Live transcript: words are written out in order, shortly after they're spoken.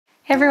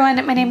Hey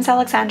everyone, my name is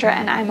Alexandra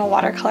and I'm a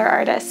watercolor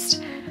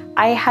artist.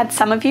 I had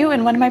some of you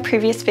in one of my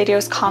previous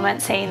videos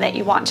comment saying that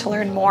you want to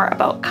learn more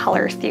about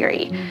color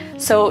theory.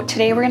 So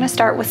today we're going to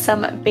start with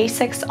some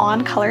basics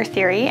on color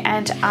theory,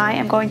 and I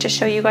am going to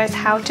show you guys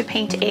how to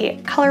paint a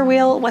color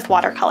wheel with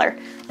watercolor.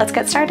 Let's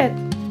get started.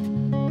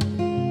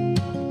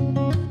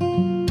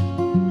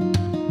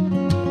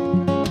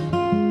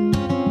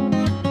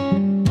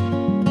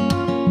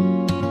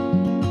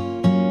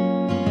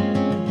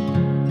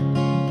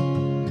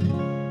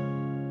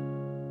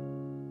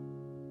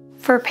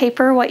 For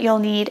paper, what you'll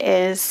need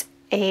is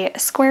a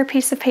square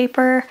piece of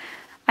paper.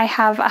 I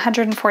have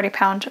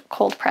 140-pound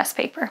cold press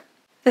paper.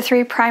 The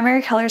three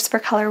primary colors for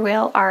color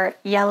wheel are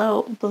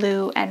yellow,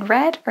 blue, and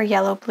red, or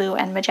yellow, blue,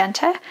 and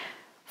magenta.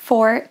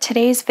 For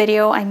today's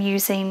video, I'm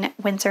using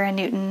Winsor &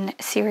 Newton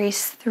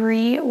Series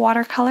 3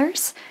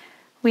 watercolors.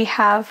 We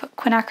have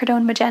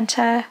quinacridone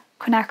magenta,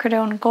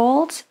 quinacridone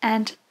gold,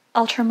 and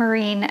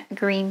ultramarine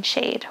green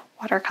shade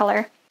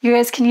watercolor. You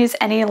guys can use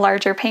any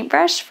larger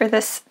paintbrush. For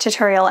this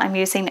tutorial, I'm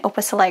using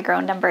Opus Allegro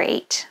number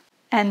 8.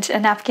 And a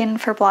napkin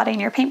for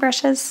blotting your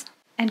paintbrushes,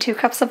 and 2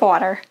 cups of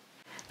water.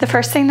 The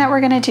first thing that we're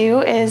going to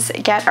do is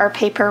get our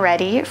paper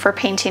ready for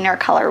painting our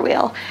color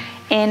wheel.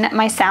 In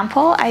my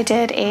sample, I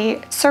did a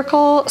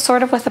circle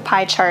sort of with a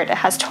pie chart. It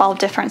has 12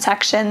 different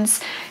sections.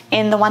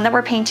 In the one that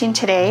we're painting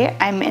today,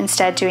 I'm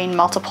instead doing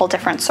multiple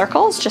different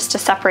circles just to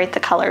separate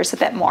the colors a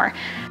bit more.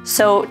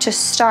 So to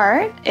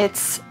start,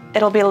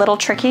 it'll be a little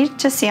tricky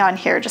to see on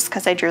here just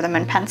because I drew them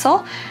in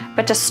pencil.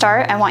 But to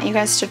start, I want you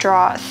guys to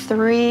draw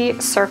 3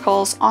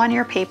 circles on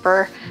your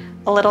paper,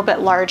 a little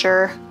bit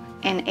larger,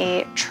 in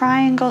a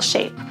triangle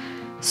shape.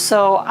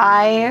 So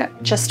I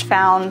just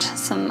found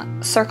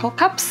some circle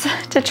cups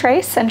to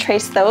trace and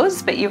trace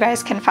those, but you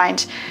guys can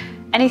find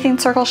anything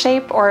circle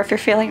shape, or if you're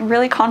feeling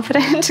really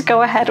confident,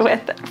 go ahead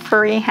with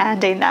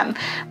freehanding them.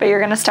 But you're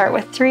gonna start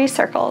with 3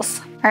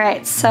 circles. All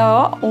right,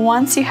 so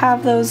once you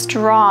have those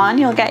drawn,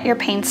 you'll get your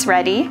paints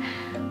ready.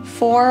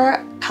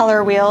 For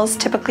color wheels,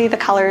 typically the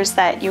colors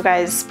that you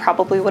guys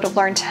probably would have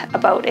learned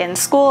about in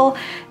school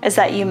is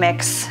that you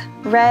mix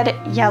red,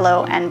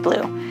 yellow, and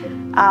blue.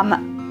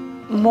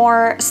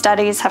 More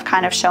studies have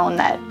kind of shown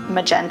that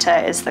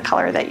magenta is the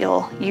color that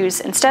you'll use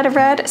instead of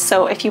red.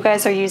 So if you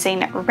guys are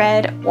using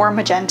red or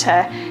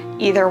magenta,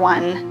 either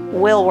one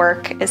will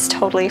work, is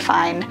totally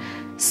fine.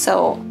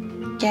 So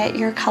get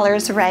your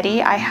colors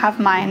ready. I have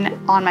mine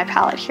on my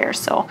palette here.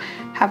 So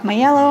I have my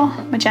yellow,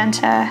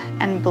 magenta,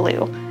 and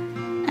blue.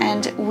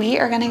 And we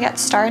are gonna get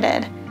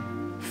started.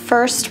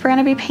 First, we're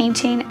gonna be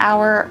painting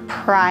our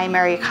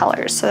primary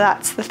colors. So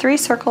that's the 3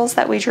 circles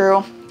that we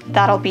drew.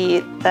 That'll be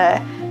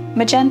the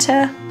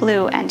magenta,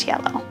 blue, and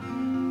yellow.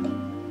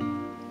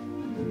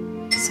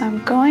 So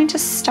I'm going to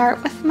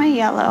start with my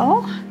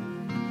yellow.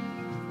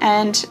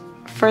 And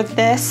for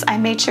this, I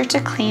made sure to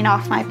clean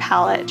off my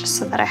palette just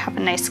so that I have a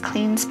nice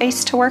clean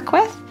space to work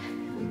with.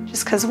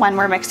 Just because when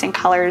we're mixing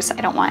colors, I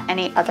don't want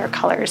any other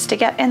colors to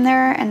get in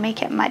there and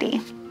make it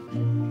muddy.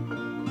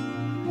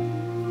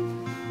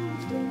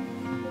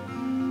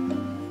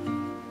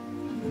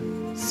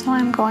 So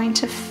I'm going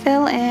to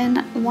fill in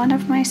one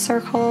of my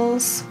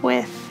circles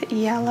with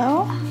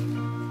yellow.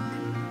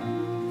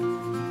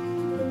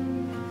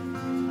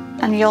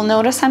 And you'll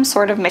notice I'm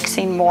sort of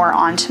mixing more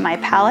onto my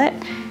palette.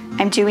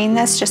 I'm doing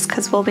this just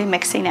because we'll be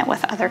mixing it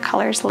with other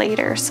colors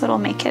later, so it'll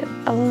make it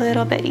a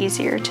little bit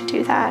easier to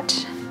do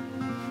that.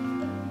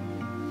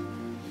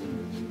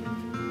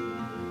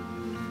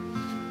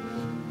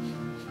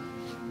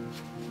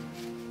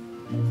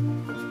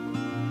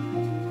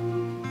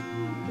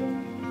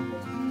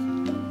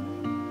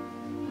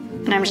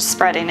 And I'm just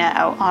spreading it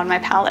out on my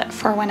palette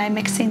for when I'm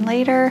mixing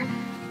later.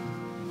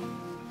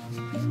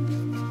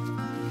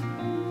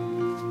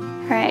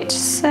 All right,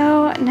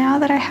 so now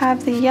that I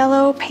have the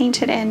yellow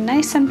painted in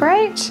nice and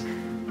bright,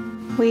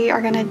 we are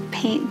gonna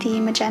paint the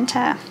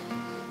magenta.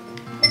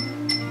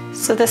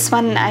 So this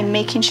one I'm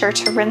making sure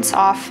to rinse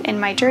off in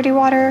my dirty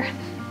water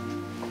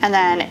and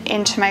then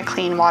into my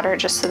clean water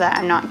just so that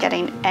I'm not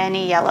getting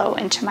any yellow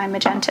into my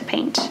magenta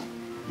paint.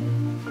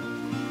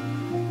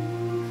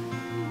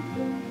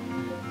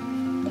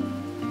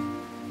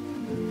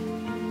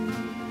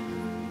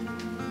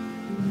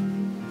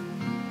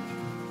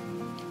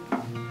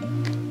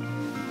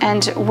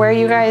 And where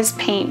you guys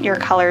paint your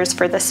colors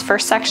for this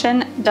first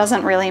section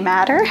doesn't really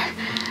matter,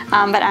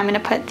 but I'm gonna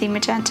put the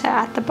magenta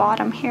at the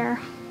bottom here.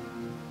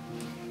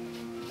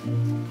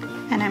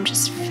 And I'm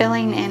just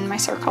filling in my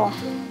circle.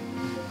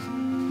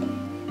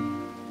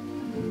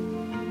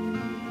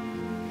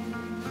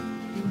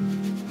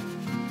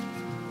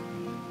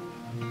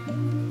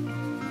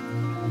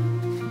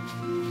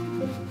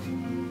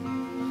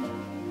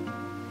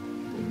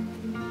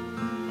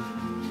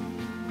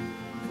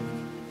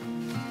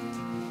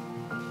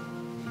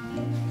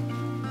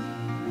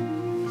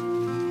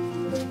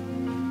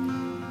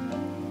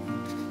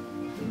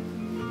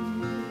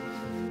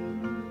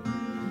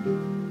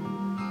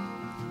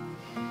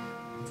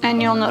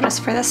 And you'll notice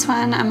for this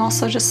one, I'm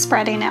also just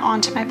spreading it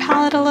onto my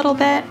palette a little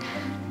bit.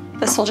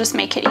 This will just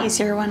make it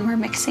easier when we're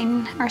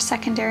mixing our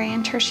secondary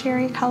and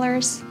tertiary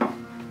colors. All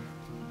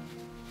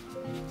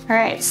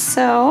right,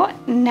 so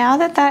now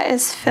that that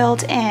is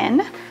filled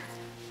in, I'm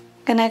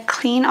gonna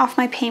clean off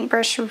my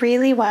paintbrush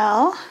really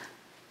well.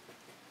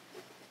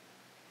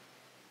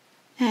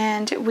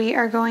 And we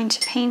are going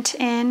to paint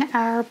in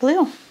our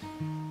blue.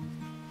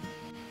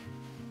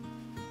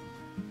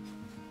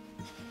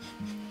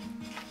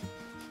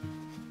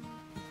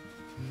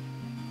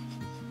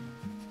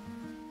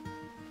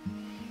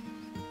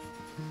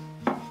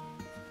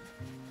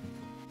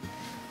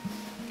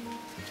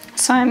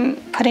 So I'm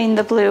putting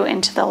the blue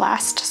into the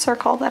last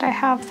circle that I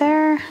have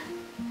there.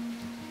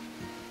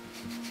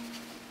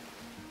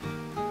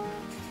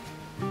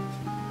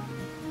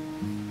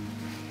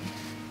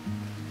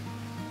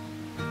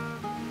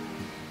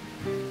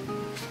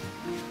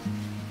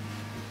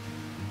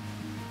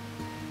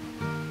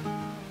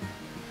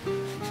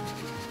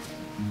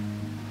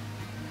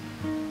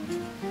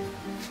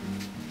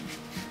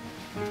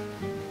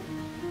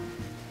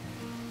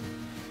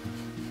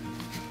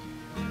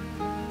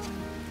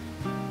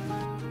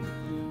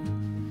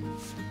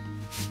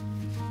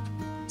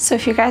 So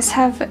if you guys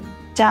have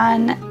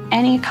done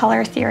any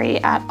color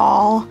theory at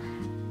all,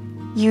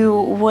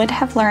 you would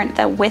have learned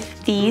that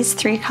with these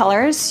three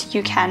colors,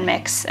 you can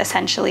mix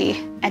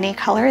essentially any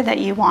color that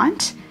you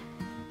want.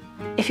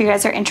 If you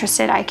guys are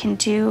interested, I can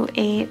do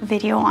a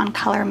video on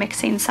color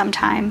mixing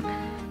sometime.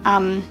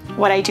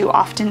 What I do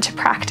often to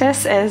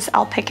practice is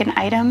I'll pick an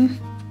item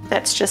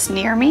that's just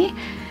near me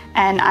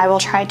and I will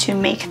try to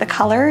make the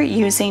color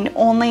using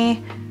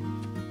only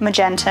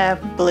magenta,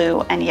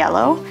 blue, and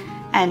yellow.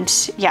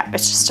 And yeah,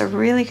 it's just a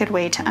really good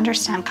way to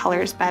understand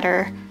colors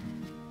better,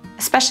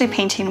 especially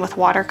painting with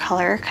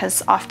watercolor,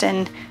 because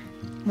often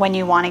when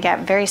you want to get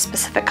very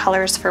specific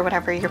colors for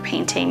whatever you're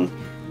painting,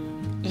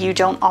 you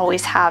don't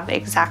always have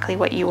exactly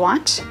what you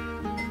want.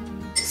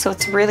 So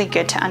it's really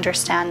good to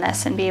understand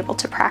this and be able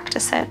to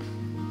practice it.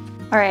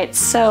 All right,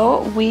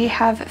 so we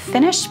have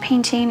finished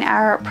painting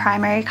our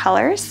primary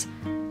colors,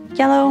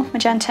 yellow,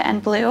 magenta,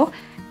 and blue.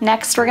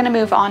 Next, we're gonna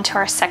move on to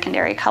our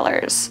secondary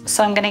colors.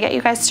 So I'm gonna get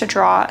you guys to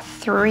draw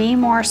 3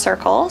 more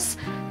circles.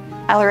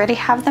 I already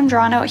have them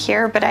drawn out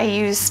here, but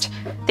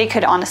they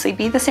could honestly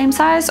be the same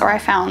size, or I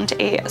found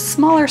a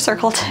smaller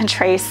circle to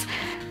trace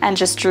and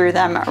just drew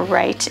them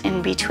right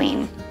in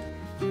between.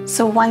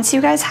 So once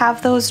you guys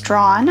have those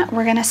drawn,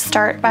 we're gonna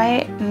start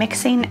by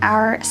mixing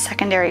our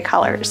secondary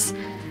colors.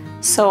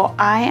 So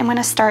I am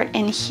gonna start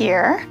in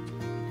here,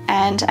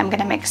 and I'm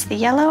gonna mix the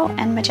yellow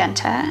and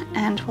magenta,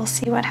 and we'll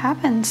see what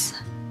happens.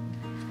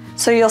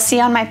 So you'll see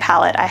on my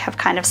palette, I have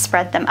kind of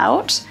spread them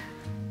out.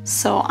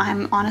 So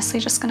I'm honestly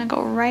just gonna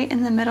go right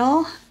in the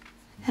middle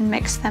and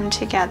mix them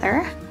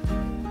together.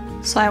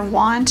 So I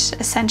want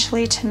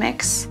essentially to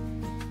mix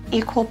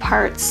equal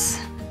parts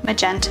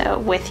magenta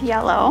with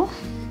yellow.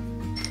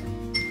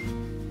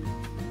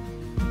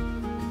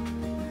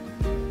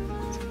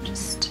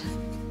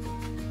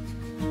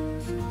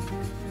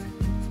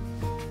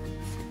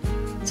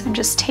 So I'm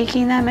just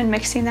taking them and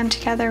mixing them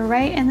together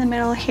right in the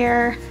middle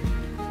here.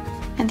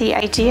 And the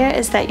idea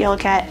is that you'll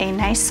get a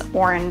nice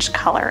orange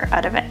color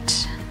out of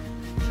it.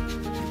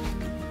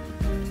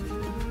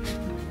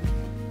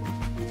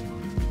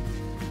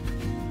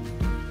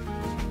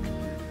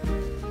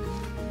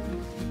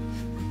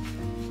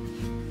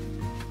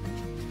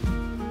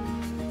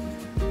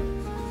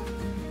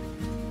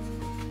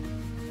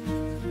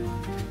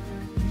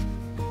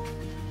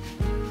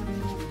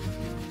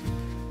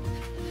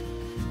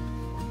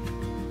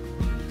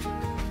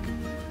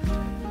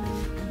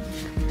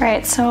 All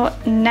right, so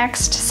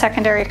next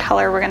secondary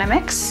color we're gonna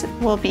mix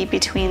will be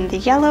between the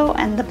yellow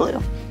and the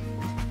blue.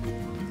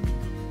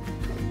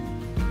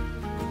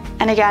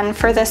 And again,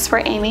 for this,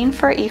 we're aiming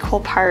for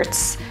equal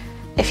parts.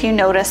 If you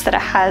notice that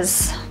it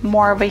has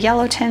more of a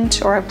yellow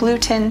tint or a blue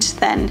tint,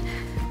 then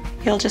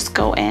you'll just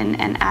go in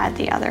and add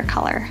the other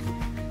color.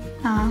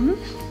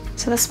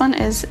 So this one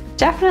is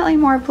definitely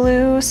more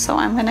blue, so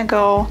I'm gonna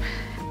go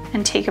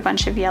and take a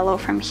bunch of yellow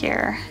from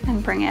here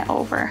and bring it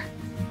over.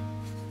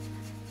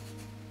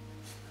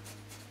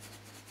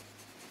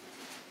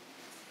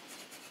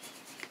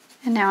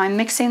 And now I'm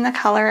mixing the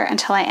color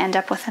until I end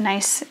up with a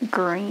nice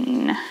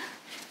green.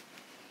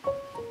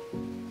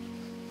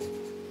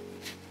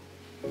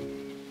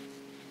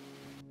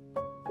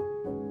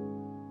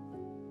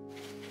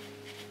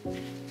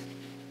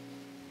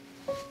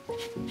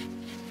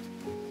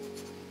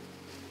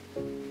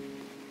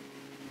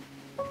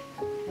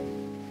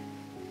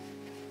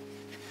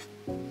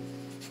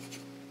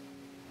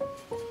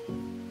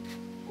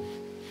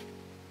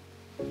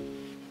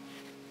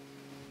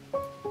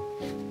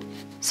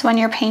 So when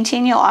you're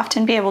painting, you'll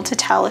often be able to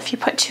tell if you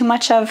put too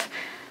much of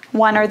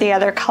one or the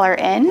other color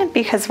in,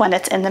 because when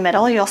it's in the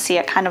middle, you'll see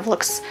it kind of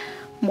looks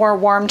more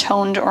warm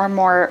toned or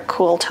more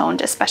cool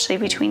toned, especially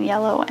between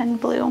yellow and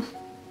blue. All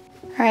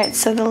right,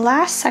 so the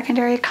last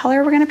secondary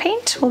color we're gonna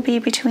paint will be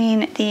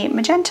between the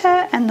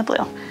magenta and the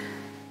blue.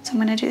 So I'm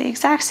gonna do the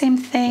exact same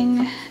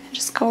thing,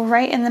 just go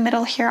right in the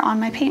middle here on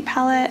my paint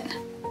palette.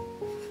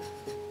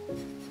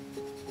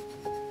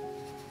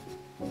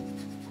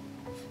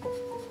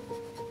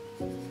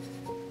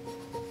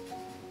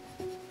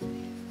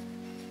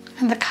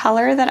 And the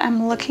color that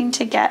I'm looking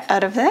to get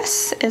out of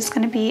this is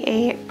going to be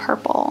a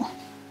purple.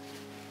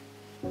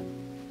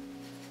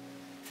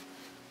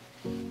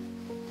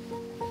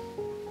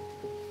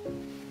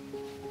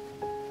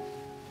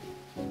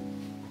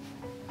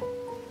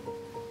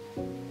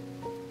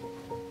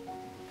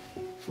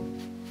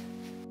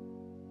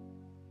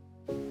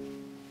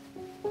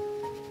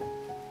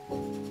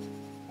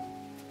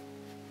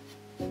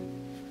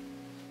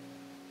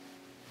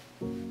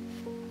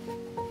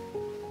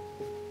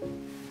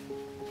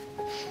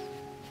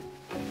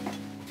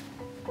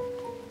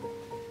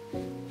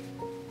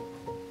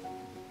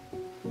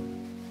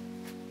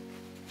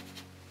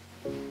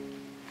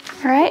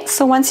 All right,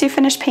 so once you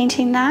finish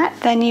painting that,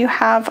 then you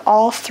have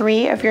all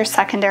three of your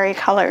secondary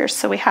colors.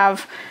 So we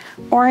have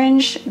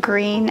orange,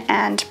 green,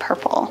 and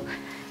purple.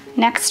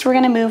 Next, we're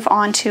gonna move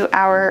on to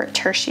our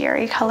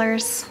tertiary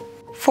colors.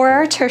 For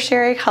our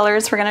tertiary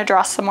colors, we're gonna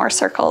draw some more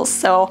circles.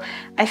 So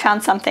I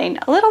found something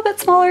a little bit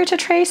smaller to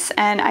trace,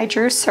 and I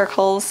drew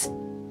circles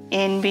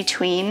in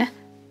between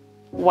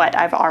what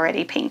I've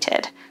already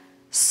painted.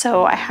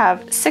 So I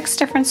have 6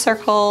 different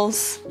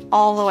circles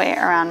all the way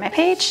around my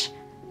page.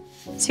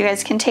 So you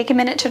guys can take a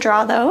minute to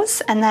draw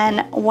those, and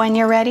then when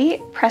you're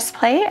ready, press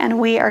play, and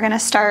we are gonna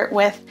start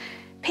with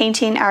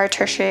painting our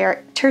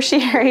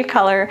tertiary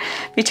color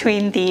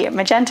between the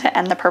magenta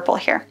and the purple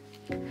here.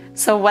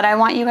 So what I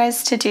want you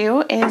guys to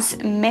do is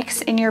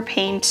mix in your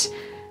paint.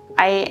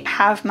 I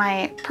have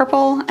my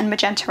purple and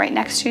magenta right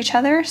next to each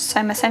other,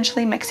 so I'm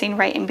essentially mixing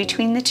right in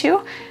between the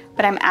two,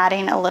 but I'm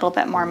adding a little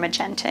bit more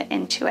magenta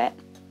into it.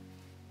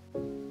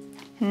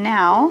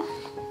 Now,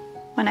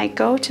 when I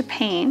go to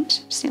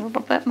paint, just need a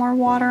little bit more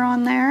water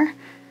on there.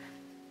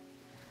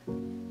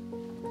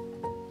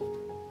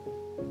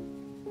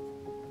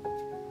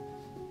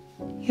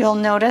 You'll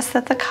notice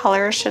that the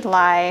color should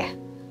lie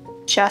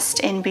just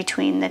in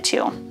between the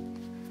two.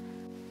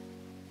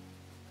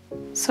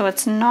 So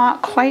it's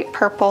not quite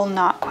purple,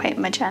 not quite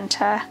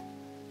magenta.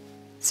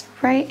 It's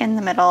right in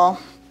the middle.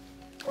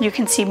 You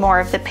can see more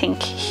of the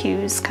pink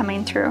hues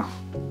coming through.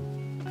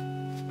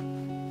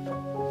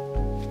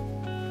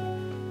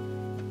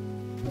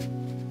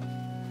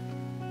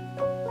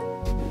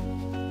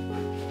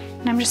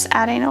 And I'm just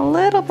adding a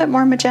little bit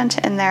more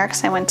magenta in there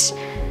because I went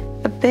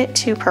a bit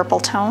too purple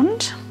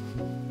toned.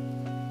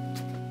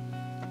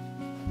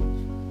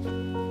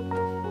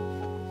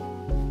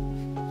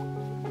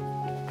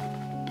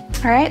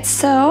 All right,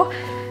 so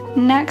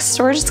next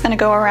we're just gonna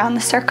go around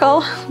the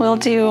circle. We'll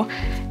do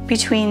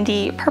between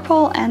the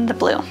purple and the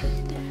blue.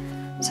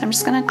 So I'm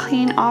just gonna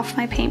clean off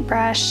my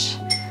paintbrush.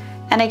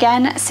 And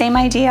again, same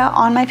idea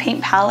on my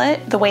paint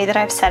palette, the way that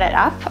I've set it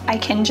up, I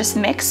can just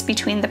mix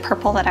between the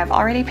purple that I've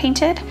already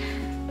painted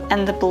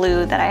and the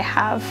blue that I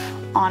have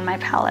on my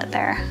palette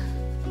there.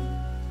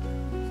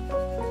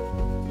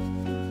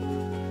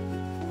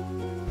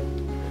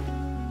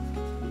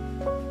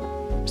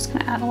 Just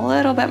gonna add a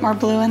little bit more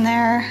blue in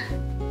there.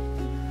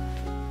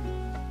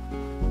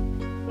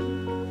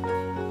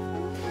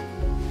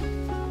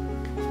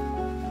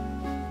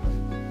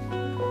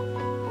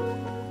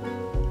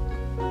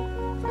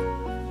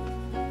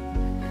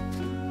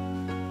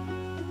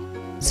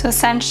 So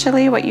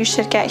essentially what you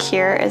should get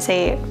here is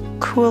a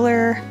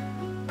cooler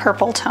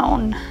purple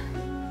tone.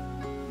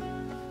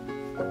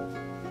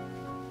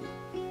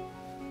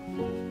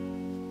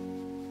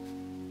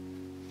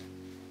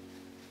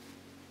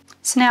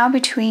 So now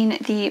between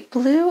the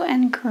blue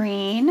and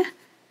green,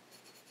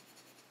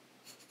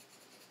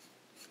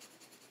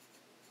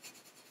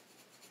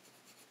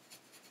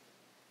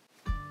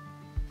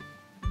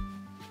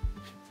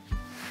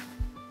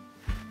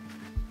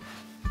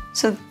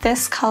 so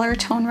this color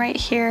tone right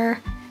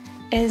here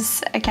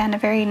is again a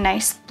very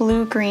nice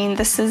blue-green.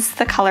 This is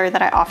the color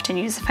that I often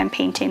use if I'm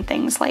painting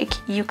things like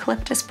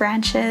eucalyptus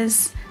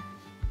branches,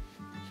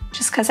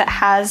 just because it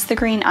has the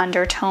green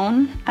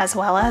undertone as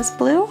well as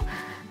blue.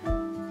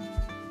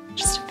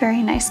 Just a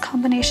very nice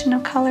combination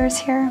of colors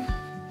here.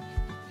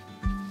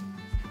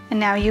 And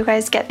now you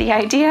guys get the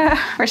idea.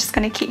 We're just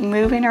gonna keep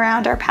moving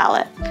around our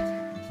palette.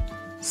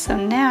 So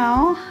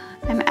now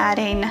I'm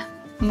adding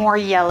more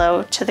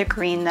yellow to the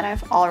green that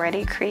I've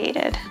already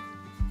created.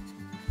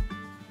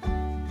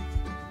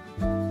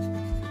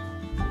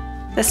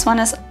 This one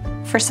is,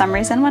 for some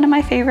reason, one of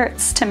my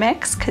favorites to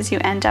mix because you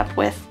end up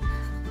with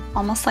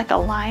almost like a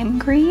lime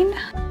green.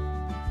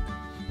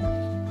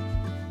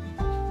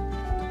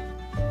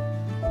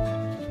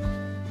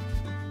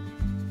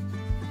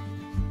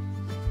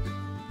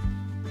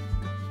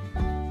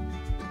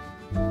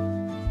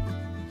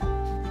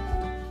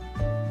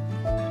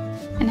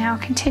 And now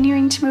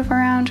continuing to move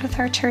around with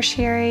our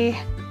tertiary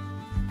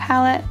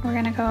palette, we're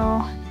gonna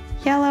go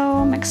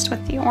yellow mixed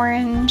with the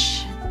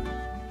orange.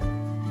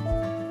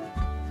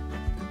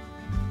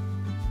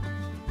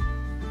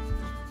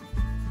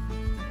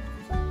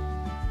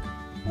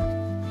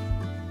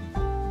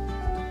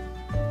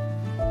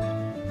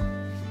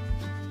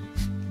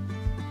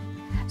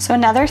 So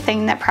another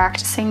thing that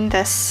practicing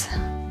this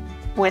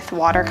with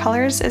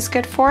watercolors is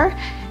good for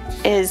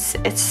is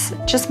it's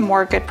just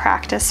more good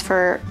practice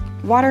for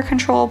water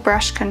control,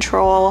 brush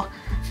control.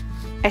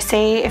 I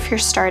say if you're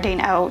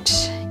starting out,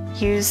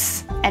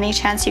 use any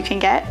chance you can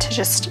get to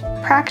just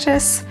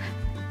practice,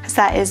 because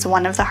that is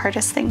one of the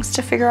hardest things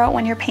to figure out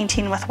when you're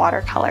painting with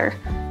watercolor.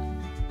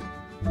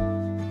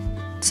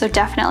 So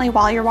definitely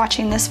while you're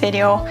watching this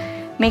video,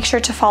 make sure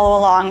to follow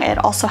along. It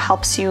also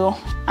helps you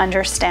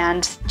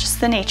understand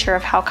just the nature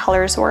of how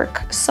colors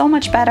work so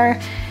much better,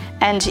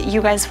 and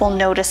you guys will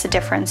notice a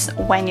difference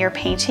when you're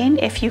painting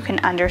if you can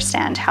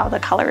understand how the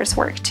colors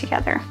work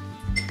together.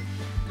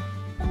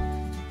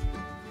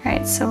 All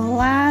right, so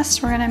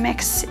last we're gonna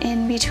mix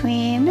in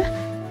between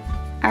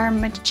our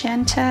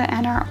magenta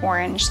and our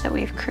orange that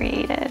we've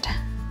created.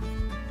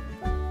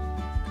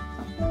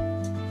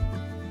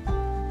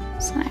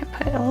 So I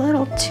put a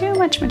little too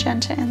much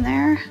magenta in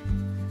there.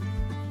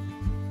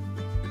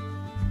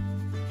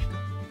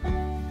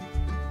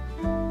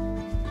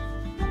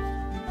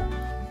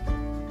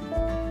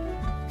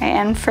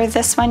 And for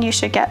this one, you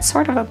should get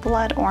sort of a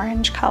blood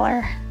orange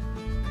color.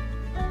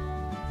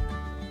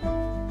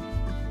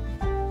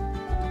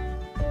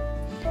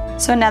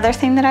 So another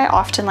thing that I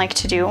often like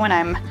to do when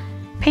I'm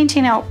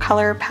painting out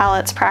color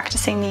palettes,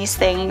 practicing these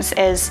things,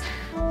 is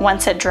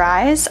once it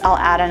dries, I'll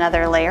add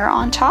another layer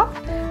on top,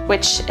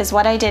 which is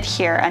what I did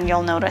here, and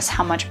you'll notice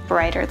how much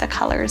brighter the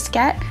colors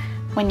get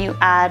when you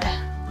add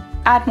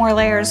more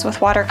layers with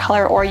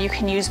watercolor, or you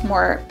can use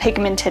more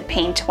pigmented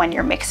paint when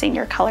you're mixing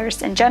your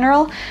colors in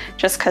general,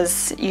 just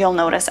because you'll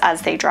notice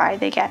as they dry,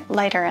 they get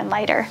lighter and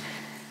lighter.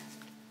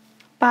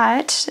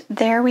 But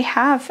there we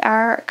have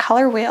our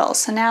color wheel.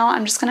 So now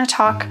I'm just gonna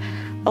talk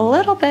a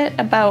little bit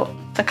about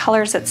the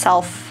colors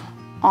itself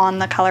on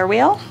the color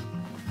wheel,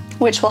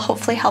 which will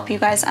hopefully help you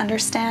guys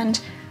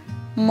understand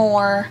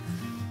more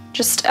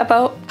just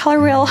about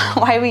color wheel,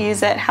 why we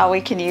use it, how we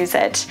can use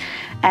it,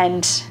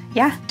 and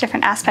yeah,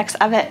 different aspects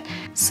of it.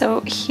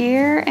 So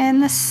here in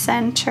the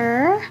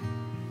center,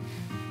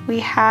 we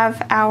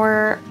have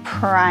our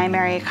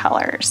primary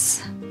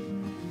colors.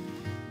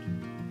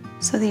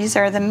 So these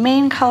are the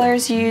main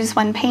colors used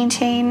when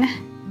painting.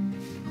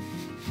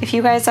 If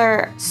you guys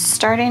are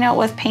starting out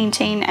with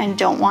painting and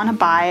don't want to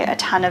buy a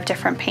ton of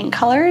different paint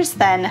colors,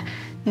 then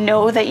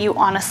know that you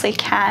honestly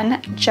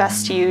can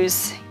just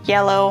use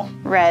yellow,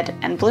 red,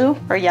 and blue,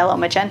 or yellow,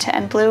 magenta,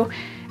 and blue,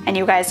 and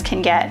you guys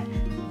can get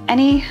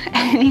any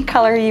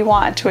color you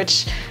want,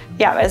 which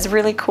yeah, is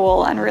really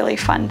cool and really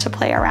fun to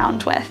play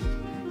around with.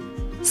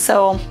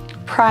 So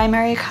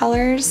primary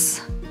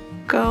colors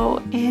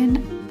go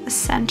in the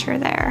center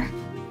there.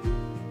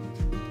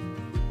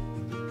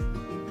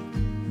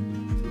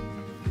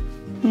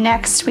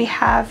 Next we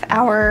have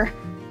our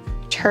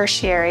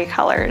tertiary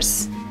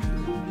colors.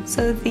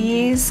 So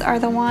these are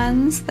the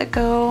ones that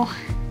go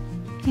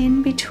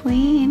in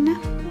between.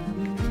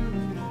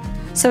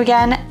 So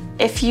again,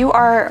 if you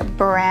are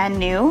brand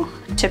new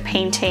to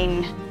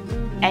painting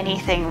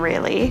anything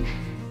really,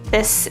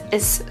 this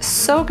is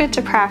so good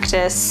to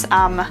practice,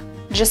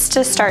 just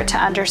to start to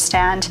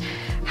understand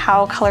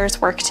how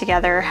colors work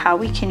together, how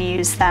we can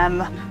use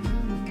them.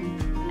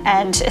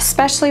 And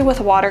especially with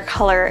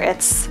watercolor,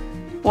 it's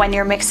when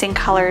you're mixing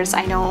colors,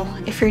 I know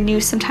if you're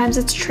new, sometimes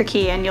it's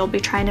tricky and you'll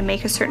be trying to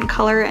make a certain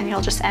color and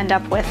you'll just end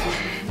up with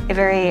a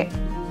very,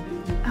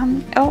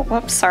 oh,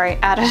 whoops, sorry,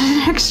 added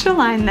an extra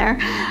line there.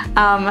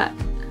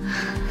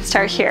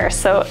 Start here.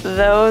 So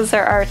those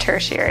are our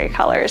tertiary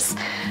colors.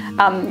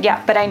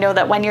 Yeah, but I know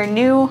that when you're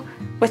new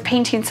with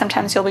painting,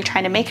 sometimes you'll be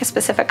trying to make a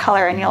specific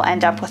color and you'll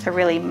end up with a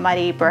really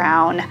muddy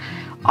brown.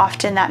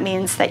 Often that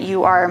means that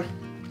you are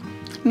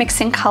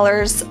mixing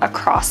colors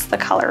across the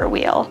color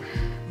wheel.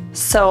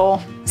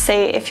 So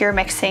say if you're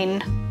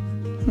mixing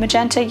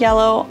magenta,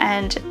 yellow,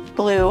 and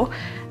blue,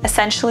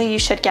 essentially you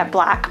should get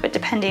black, but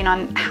depending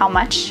on how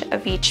much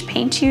of each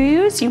paint you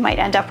use, you might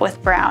end up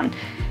with brown.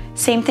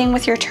 Same thing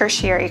with your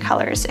tertiary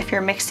colors. If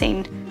you're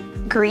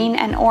mixing green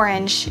and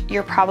orange,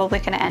 you're probably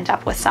going to end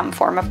up with some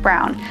form of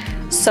brown.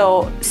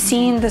 So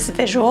seeing this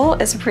visual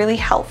is really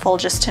helpful,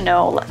 just to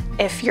know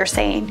if you're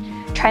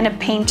trying to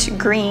paint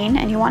green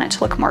and you want it to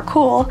look more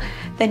cool,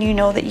 then you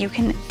know that you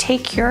can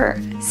take your,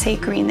 say,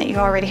 green that you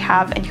already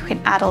have and you can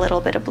add a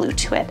little bit of blue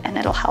to it and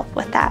it'll help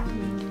with that.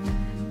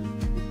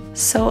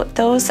 So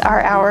those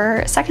are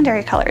our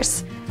secondary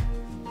colors.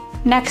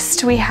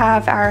 Next we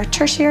have our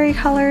tertiary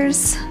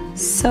colors.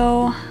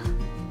 So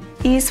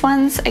these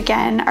ones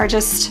again are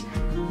just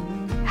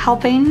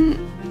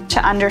helping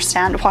to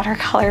understand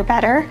watercolor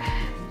better,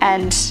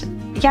 and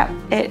yeah,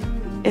 it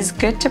is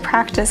good to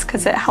practice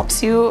because it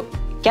helps you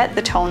get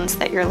the tones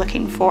that you're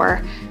looking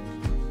for,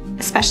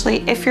 especially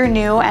if you're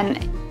new.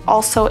 And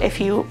also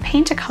if you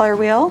paint a color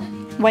wheel,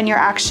 when you're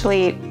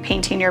actually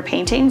painting your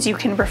paintings, you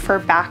can refer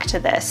back to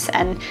this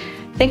and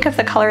think of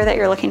the color that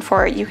you're looking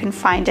for. You can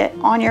find it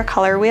on your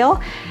color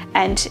wheel,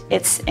 and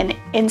it's an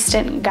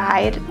instant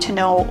guide to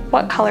know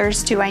what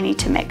colors do I need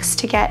to mix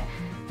to get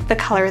the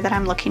color that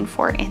I'm looking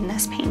for in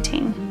this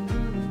painting.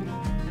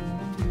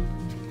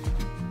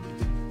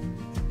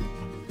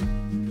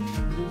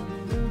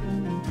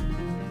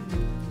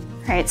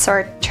 All right, so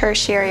our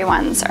tertiary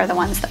ones are the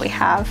ones that we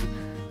have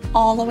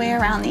all the way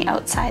around the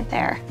outside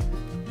there.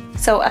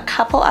 So a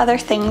couple other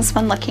things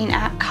when looking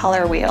at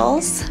color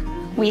wheels,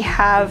 we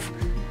have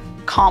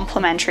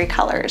complementary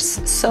colors.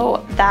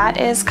 So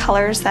that is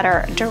colors that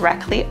are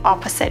directly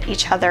opposite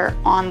each other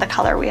on the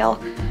color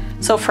wheel.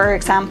 So for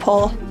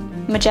example,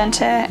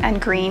 magenta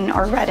and green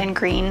or red and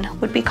green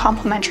would be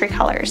complementary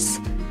colors.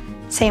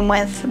 Same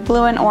with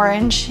blue and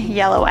orange,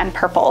 yellow and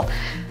purple.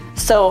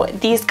 So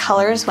these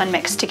colors, when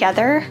mixed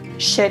together,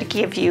 should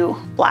give you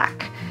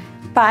black.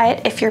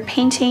 But if you're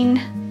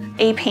painting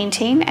a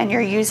painting and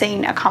you're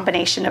using a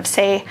combination of,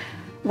 say,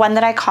 one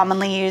that I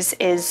commonly use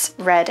is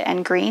red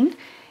and green,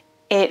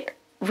 it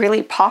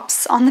really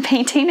pops on the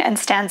painting and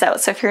stands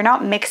out. So if you're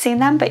not mixing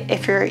them, but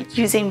if you're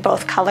using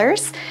both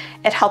colors,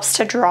 it helps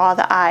to draw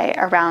the eye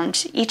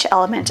around each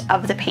element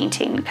of the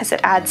painting because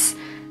it adds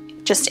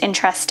just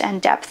interest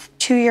and depth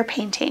to your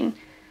painting.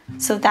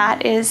 So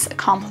that is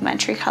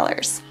complementary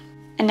colors.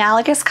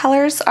 Analogous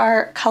colors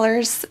are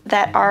colors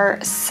that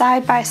are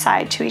side by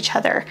side to each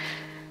other.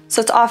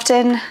 So it's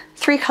often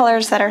three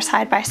colors that are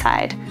side by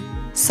side.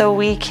 So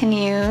we can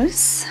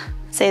use,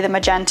 say, the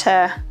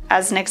magenta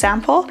as an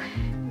example.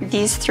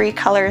 These three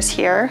colors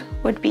here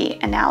would be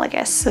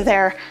analogous. So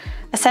they're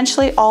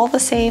essentially all the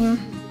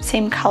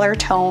same color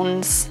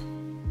tones,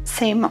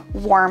 same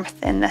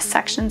warmth in this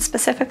section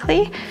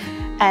specifically.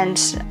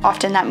 And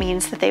often that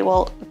means that they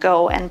will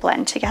go and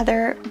blend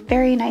together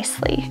very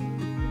nicely.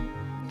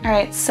 All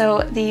right, so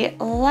the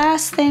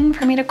last thing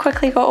for me to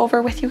quickly go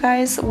over with you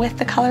guys with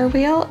the color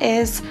wheel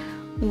is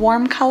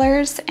warm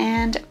colors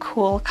and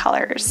cool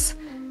colors.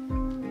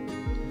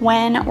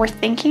 When we're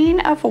thinking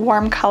of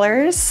warm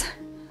colors,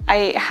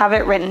 I have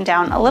it written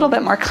down a little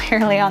bit more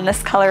clearly on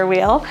this color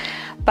wheel,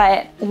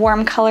 but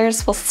warm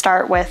colors will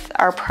start with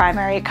our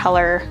primary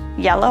color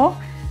yellow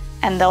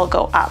and they'll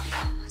go up.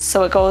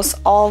 So it goes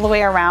all the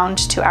way around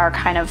to our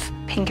kind of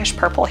pinkish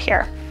purple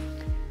here.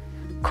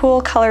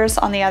 Cool colors,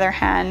 on the other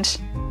hand,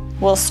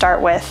 will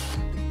start with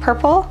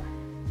purple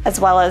as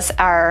well as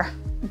our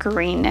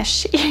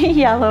greenish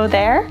yellow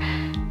there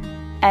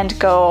and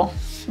go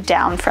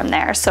down from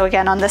there. So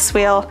again, on this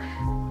wheel,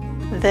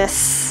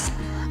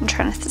 I'm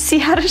trying to see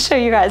how to show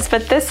you guys,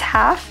 but this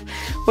half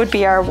would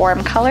be our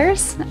warm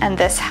colors and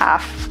this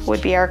half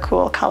would be our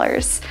cool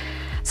colors.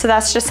 So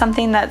that's just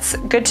something that's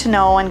good to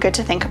know and good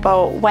to think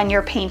about when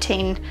you're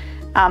painting,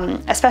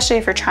 especially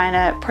if you're trying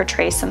to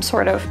portray some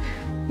sort of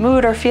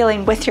mood or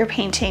feeling with your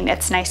painting.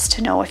 It's nice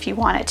to know if you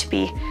want it to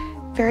be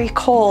very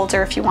cold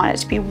or if you want it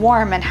to be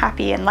warm and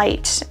happy and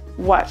light,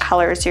 what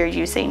colors you're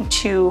using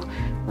to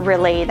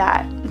relay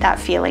that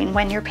feeling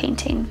when you're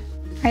painting.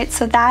 All right,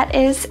 so that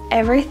is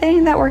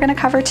everything that we're gonna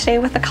cover today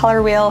with the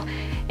color wheel.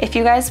 If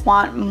you guys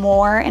want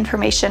more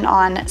information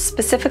on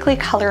specifically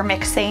color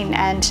mixing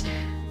and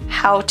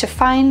how to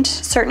find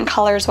certain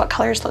colors, what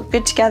colors look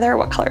good together,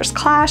 what colors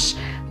clash,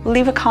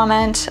 leave a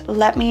comment,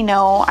 let me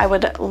know. I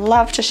would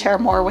love to share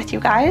more with you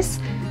guys.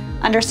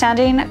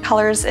 Understanding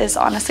colors is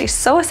honestly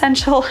so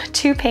essential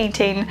to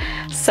painting,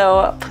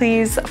 so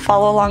please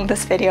follow along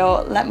this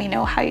video. Let me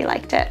know how you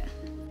liked it.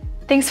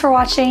 Thanks for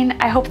watching.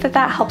 I hope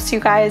that helps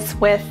you guys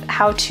with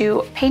how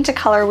to paint a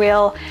color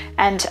wheel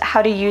and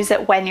how to use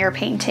it when you're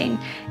painting.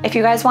 If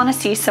you guys want to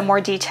see some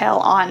more detail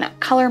on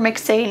color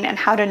mixing and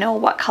how to know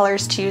what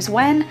colors to use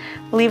when,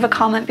 leave a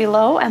comment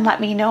below and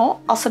let me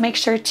know. Also make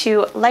sure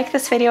to like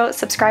this video,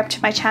 subscribe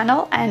to my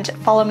channel, and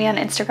follow me on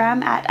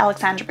Instagram at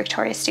Alexandra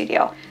Victoria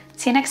Studio.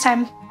 See you next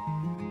time.